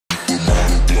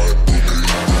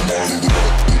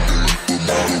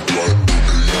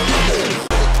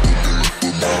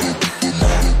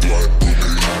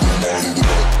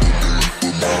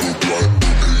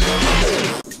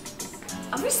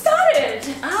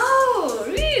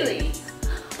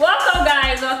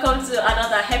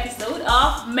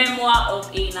Memoir of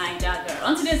a Naija Girl.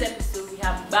 On today's episode, we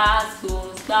have bad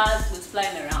clothes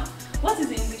flying around. What is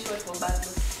the English word for bad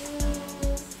clothes?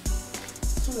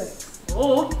 Tule.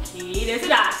 Okay, they say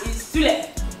that it's tule.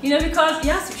 You know, because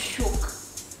you have to shock.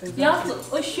 Exactly. You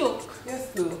have to shock.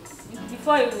 Yes, too.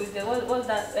 Before it was what's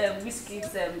that Whiskey's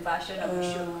version of the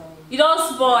show? You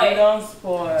don't spoil. You don't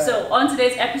spoil. So on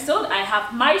today's episode, I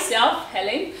have myself,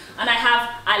 Helen, and I have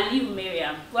Aliu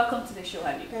Miriam. Welcome to the show,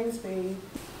 Aliu. Thanks, babe.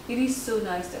 It is so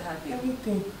nice to have you.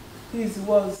 Everything. This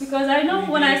was. Because I know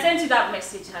really when I sent you that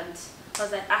message and I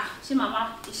was like, she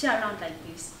mama, is she around like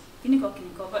this? Kiniko.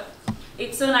 But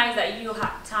it's so nice that you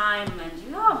had time and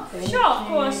sure, of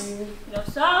course. You know,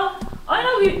 so I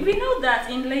know we know that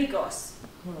in Lagos,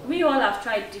 we all have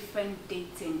tried different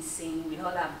dating scene. We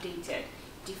all have dated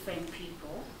different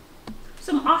people.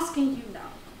 So I'm asking you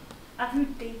now, have you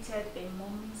dated a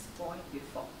mommy's boy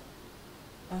before?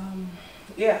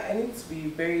 Yeah, I need to be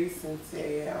very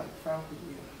sincere and frank with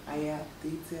you. I have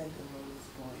dated a mommy's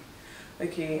boy.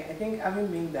 Okay, I think having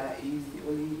been that he's the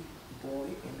only boy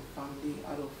in the family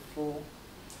out of 4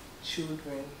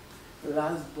 children, the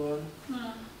last born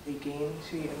again,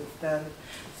 so you understand.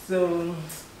 So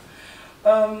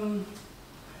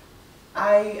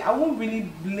I won't really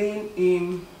blame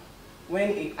him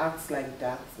when he acts like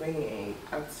that, when he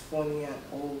acts funny and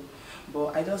all,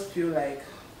 but I just feel like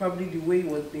probably the way he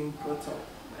was being brought up,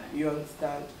 you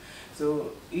understand.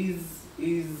 So he's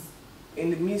in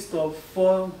the midst of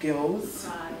 4 girls,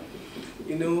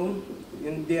 you know,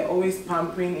 and they're always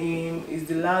pampering him. He's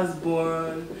the last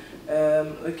born.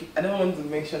 Okay, I don't want to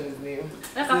mention his name.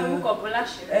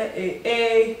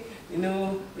 You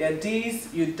know, you're this,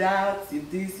 you're that, you're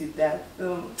this, you're that.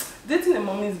 So dating a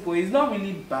mommy's boy is not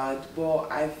really bad,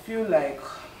 but I feel like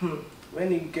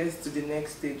when it gets to the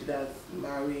next stage, that's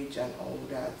marriage and all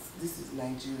that, this is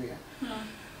Nigeria.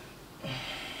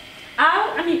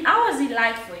 How was it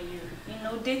like for you? You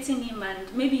know, dating him and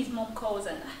maybe his mom calls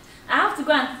and I have to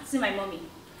go and see my mommy.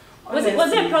 Was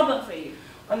it a problem for you?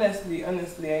 Honestly,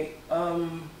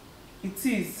 it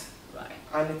is, right,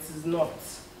 and it is not.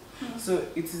 So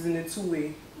it is in a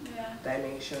two-way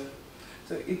dimension.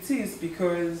 So it is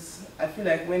because I feel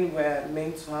like when we're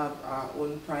meant to have our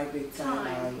own private time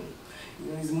and you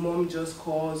know, his mom just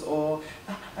calls, or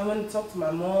I want to talk to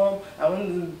my mom, I want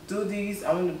to do this,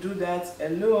 I want to do that.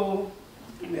 Hello,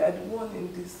 we are the one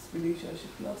in this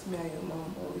relationship, not me and your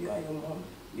mom, or you and your mom.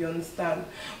 You understand?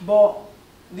 But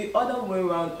the other way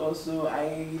around also,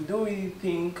 I don't really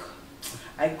think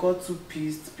I got too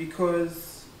pissed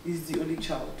because he's the only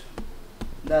child.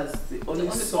 That's the only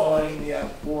son,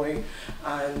 boy.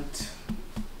 And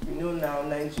you know now,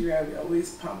 Nigeria, we're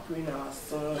always pampering our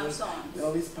sons. We're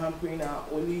always pampering our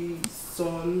only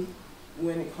son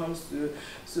when it comes to.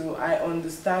 So I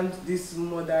understand this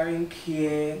mothering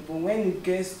care, but when it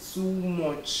gets too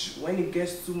much,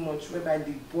 whereby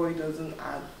the boy doesn't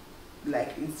have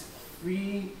like it's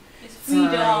free. It's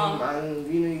freedom. And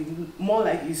you know, it's more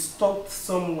like he's stuck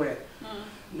somewhere.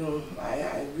 No,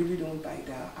 I really don't buy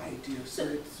that idea. So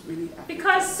it's really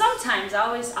because sometimes I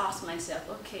always ask myself,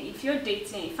 okay, if you're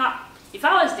dating, if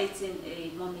I was dating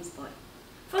a mommy's boy,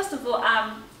 first of all,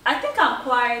 I think I'm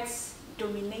quite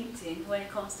dominating when it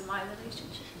comes to my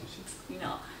relationship. You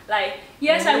know, like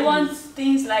yes, I want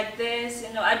things like this.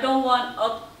 You know, I don't want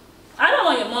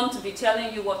your mom to be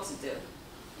telling you what to do.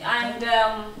 And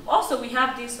also we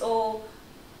have this how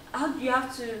you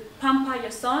have to pamper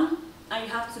your son and you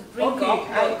have to bring up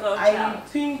your girl child. I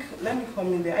think, let me come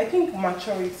in there. I think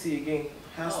maturity again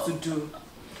has to do.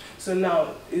 So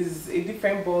now is a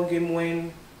different ball game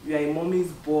when you are a mommy's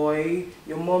boy,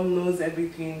 your mom knows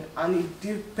everything, and it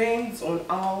depends on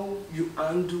how you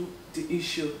handle the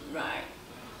issue. Right.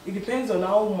 It depends on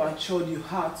how matured you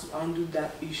are to handle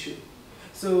that issue.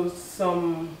 So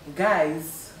some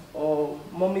guys or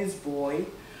mommy's boy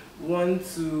want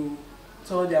to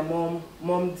tell their mom,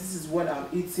 this is what I'm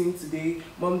eating today,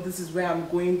 mom, this is where I'm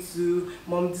going to,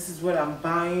 mom, this is what I'm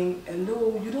buying. And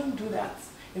no, you don't do that.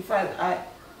 In fact,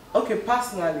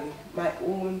 personally, my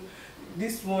own,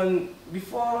 this one,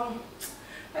 before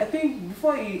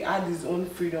he had his own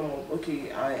freedom of,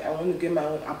 okay, I want to get my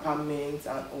own apartment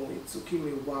and it took him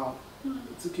a while.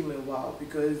 It took him a while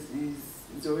because he's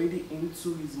already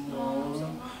into his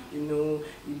mom, you know,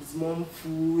 his mom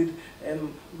food,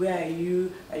 where are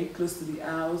you close to the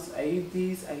house, are you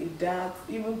this, are you that,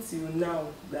 even till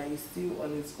now that he's still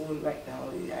on his own right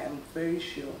now. I am very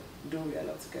sure, though we are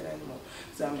not together anymore,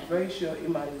 so I'm very sure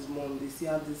him and his mom, they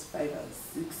still have this 5 and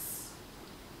 6.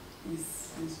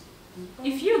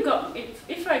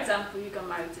 If for example you got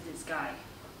married to this guy,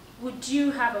 would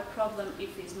you have a problem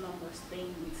if his mom was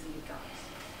staying with you guys?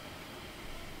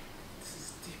 This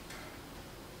is deep.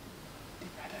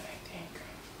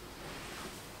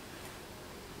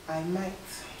 I might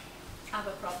have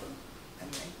a problem. I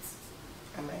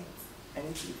might. I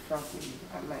need to be frank with you.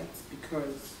 I might,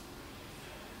 because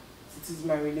it is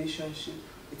my relationship.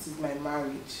 It is my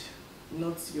marriage,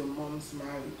 not your mom's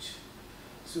marriage.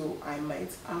 So I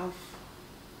might have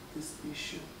this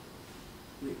issue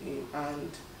with him, and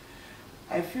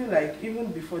I feel like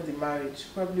even before the marriage,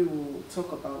 probably we'll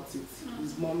talk about it.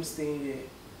 Is mom staying here?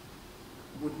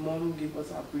 Would mom give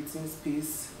us our breathing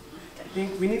space? I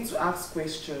think we need to ask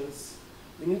questions.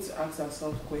 We need to ask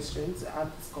ourselves questions. We need to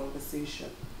have this conversation.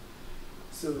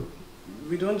 So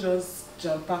we don't just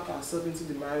jump pack ourselves into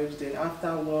the marriage, then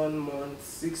after 1 month,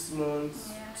 6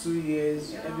 months, 2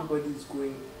 years, everybody's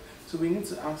going. So we need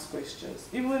to ask questions.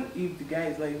 Even if the guy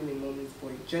is not even a mommy's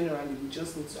boy, generally we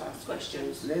just need to ask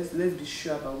questions. Let's be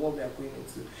sure about what we are going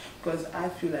into. Because I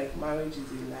feel like marriage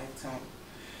is a lifetime.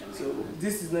 So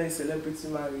this is not a celebrity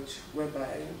marriage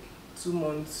whereby 2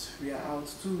 months we are out,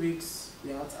 2 weeks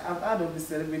we are out. I've heard of the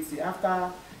celebrity,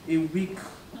 after a week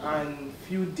and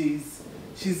few days,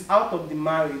 she's out of the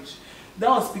marriage. That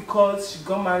was because she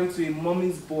got married to a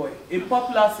mommy's boy, a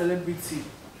popular celebrity.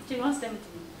 She wants them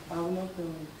to. I will not tell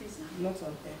you. Please not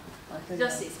on air. I'll tell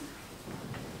just say it.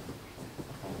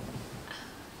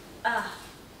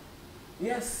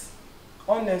 Yes.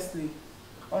 Honestly.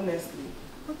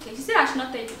 Okay, she said I should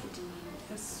not tell you people to me.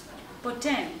 Yes. But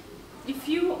then, if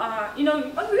you are,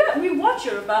 we watch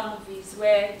Yoruba movies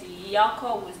where the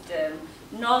alcohol would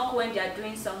knock when they are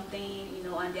doing something,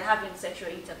 and they're having sexual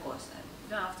intercourse. You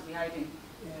don't have to be hiding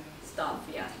stuff,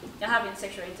 They're having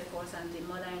sexual intercourse, and the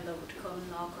mother-in-law would come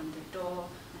knock on the door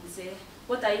and say,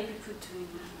 "What are you people doing?"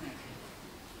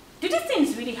 Do these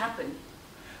things really happen?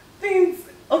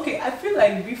 Okay, I feel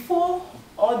like before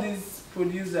all these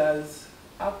producers,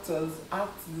 actors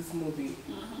act this movie,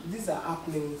 these are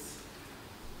happenings.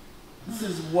 This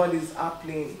is what is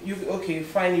happening. Okay,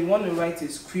 fine, you want to write a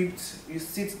script, you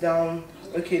sit down,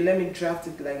 okay, let me draft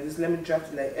it like this, let me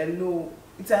draft it like, hello,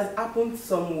 it has happened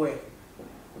somewhere.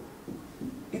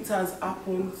 It has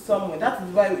happened somewhere. That is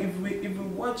why if we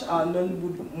watch our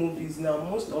Nollywood movies now,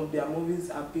 most of their movies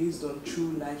are based on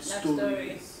true life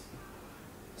stories.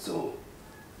 So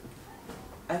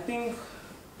I think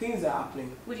things are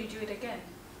happening. Would you do it again?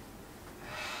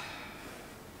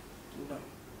 No.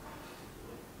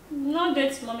 Not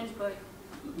date mommy's boy.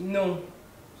 No.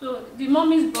 So the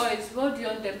mommy's boys, what do you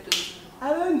want them to do? I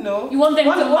don't know. You want them to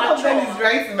one of them is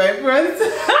writing my friends.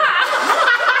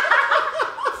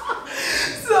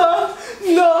 So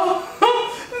no.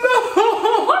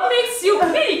 What makes you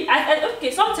really?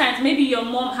 Okay, sometimes maybe your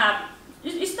mom have.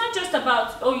 It's not just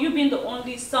about you being the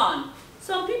only son.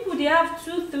 Some people, they have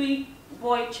 2, 3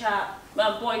 boy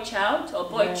child or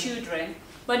boy children,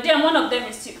 but then one of them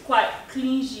is quite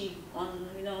clingy on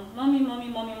mommy.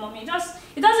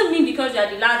 It doesn't mean because you are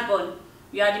the last born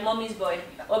you are the mommy's boy,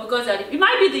 or because it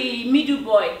might be the middle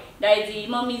boy that is the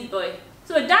mommy's boy.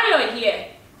 So Dayo here,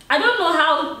 I don't know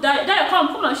how Dayo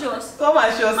come and show us. Come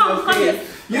and show us your face.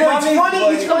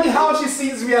 It's funny how she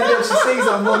sees me and then she says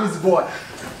I'm mommy's boy.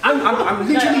 I'm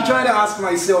literally trying to ask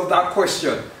myself that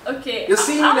question. Okay. You're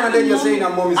seeing me and then you're saying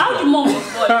I'm mommy's boy. How do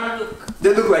mommy's boy look?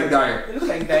 They look like Dayo. They look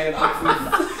like Dayo.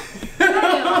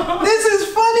 This is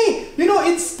funny.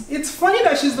 It's funny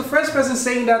that she's the first person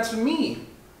saying that to me.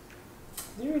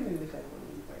 You really look like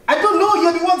mommy's boy. I don't know,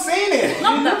 you're the one saying it.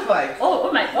 You look like.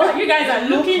 Oh my God, you guys are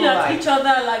looking at each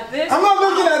other like this. I'm not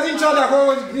looking at each other.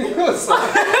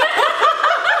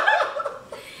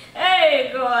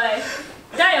 Hey, boy.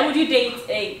 Dayo, would you date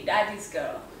a daddy's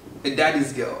girl? A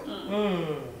daddy's girl?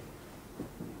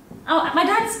 Oh, my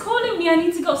dad is calling me. I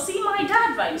need to go see my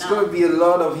dad right now. It's going to be a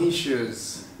lot of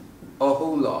issues. A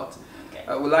whole lot. Okay.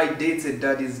 Will I date a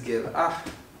daddy's girl?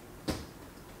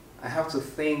 I have to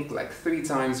think like 3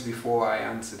 times before I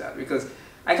answer that, because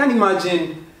I can't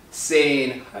imagine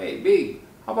saying, "Hey babe,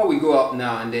 how about we go out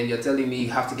now?" and then you're telling me you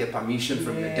have to get permission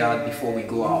from your dad before we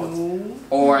go out. No.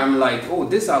 Or I'm like, "Oh,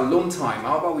 this is our alone time.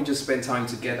 How about we just spend time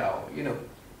together?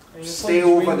 Stay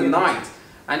over the night."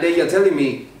 And then you're telling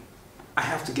me I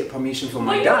have to get permission from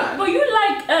my dad. But you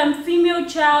like female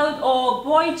child or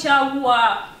boy child who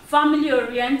are family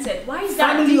oriented. Why is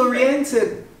that family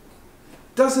oriented?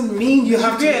 Doesn't mean you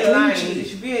have to be a line. There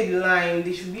should be a line.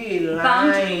 There should be a line.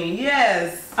 Boundary.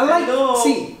 Yes. I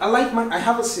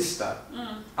have a sister.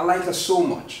 I like her so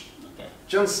much. Okay.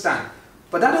 Do you understand?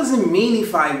 But that doesn't mean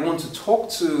if I want to talk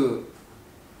to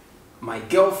my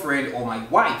girlfriend or my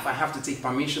wife, I have to take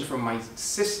permission from my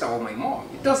sister or my mom.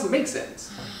 It doesn't make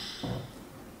sense.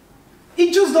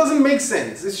 It just doesn't make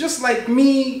sense. It's just like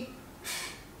me.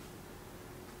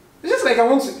 It's just like I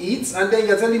want to eat and then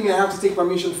you're telling me I have to take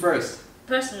permission first.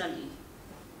 Personally,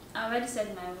 I already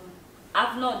said my own.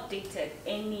 I've not dated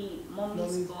any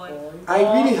mommy's boy. I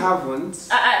really haven't.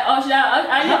 I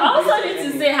also need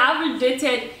to say, I haven't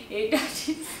dated a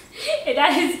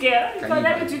daddy's girl. Because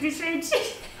let me do this range.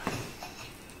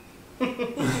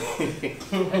 Okay.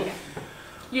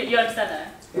 You understand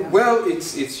that? Yeah. Well,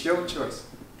 it's your choice.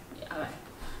 Yeah, alright.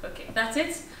 Okay, that's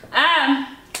it.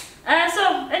 So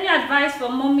any advice for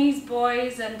mommy's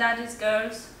boys and daddy's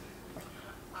girls?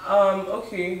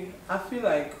 Okay, I feel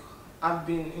like I've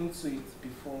been into it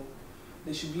before.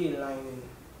 There should be a line.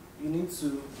 You need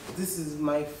to, this is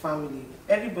my family.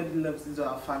 Everybody loves this,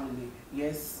 our family.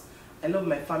 Yes, I love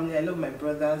my family, I love my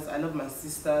brothers, I love my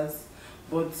sisters.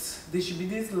 But there should be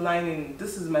this line in,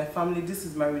 this is my family, this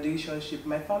is my relationship.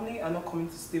 My family are not coming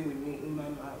to stay with me in my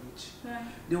marriage. Right.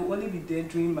 They will only be there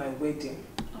during my wedding.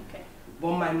 Okay.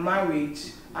 But my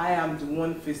marriage, I am the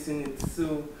one facing it.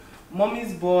 So,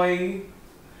 mommy's boy,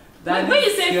 when you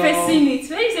say girl, facing it,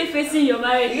 when you say facing your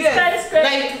marriage, yes, it's quite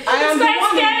scary. like, I am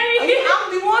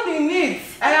the one in it.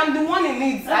 I am the one in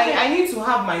it. Okay. I need to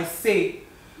have my say.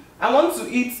 I want to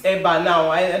eat eba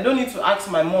now. I don't need to ask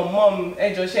my mom,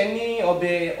 Ejosheni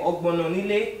obe ogbono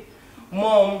nile.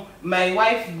 Mom, my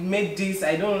wife made this,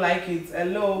 I don't like it.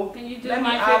 Hello. Can you do let me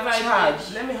my have favorite charge.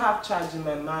 dish? Let me have charge in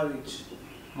my marriage.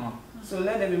 So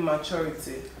let there be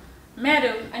maturity.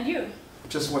 Meadow, and you?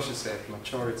 Just what you said,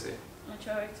 maturity.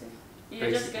 Maturity. You're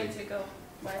Basically. just going to go.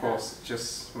 Of course,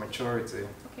 just maturity.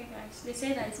 Okay, guys, they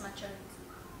say that it's maturity.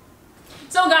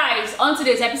 So, guys, on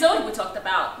today's episode, we talked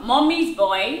about mommy's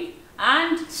boy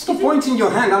and. Stop pointing your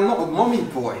hand. I'm not a mommy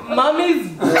boy. Mommy's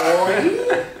boy.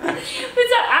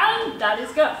 And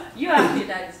daddy's girl. You have to be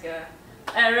daddy's girl.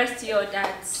 Rest your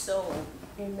dad's soul.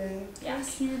 Amen. Yes.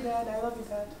 Thank you, Dad. I love you,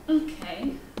 Dad.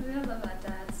 Okay. We all love our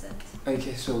dads. And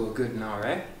Okay, so we're good now,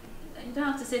 right? you don't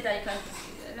have to say that you can't.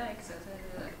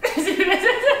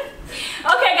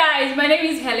 Okay, guys, my name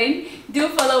is Helen. Do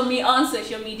follow me on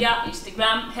social media,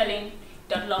 Instagram,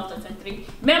 Helen.love.23.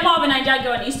 Memo of a Nigeria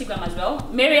girl on Instagram as well.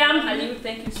 Miriam, Halil,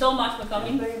 thank you so much for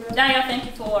coming. Daya, thank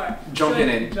you for Jumping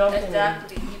in.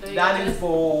 Exactly. Daddy's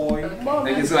boy.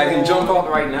 Okay, so I can jump out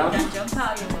right now. You can jump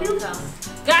out, you're welcome.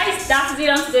 Guys, that's it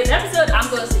on today's episode. I'm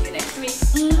going to see you next week.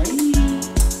 Bye.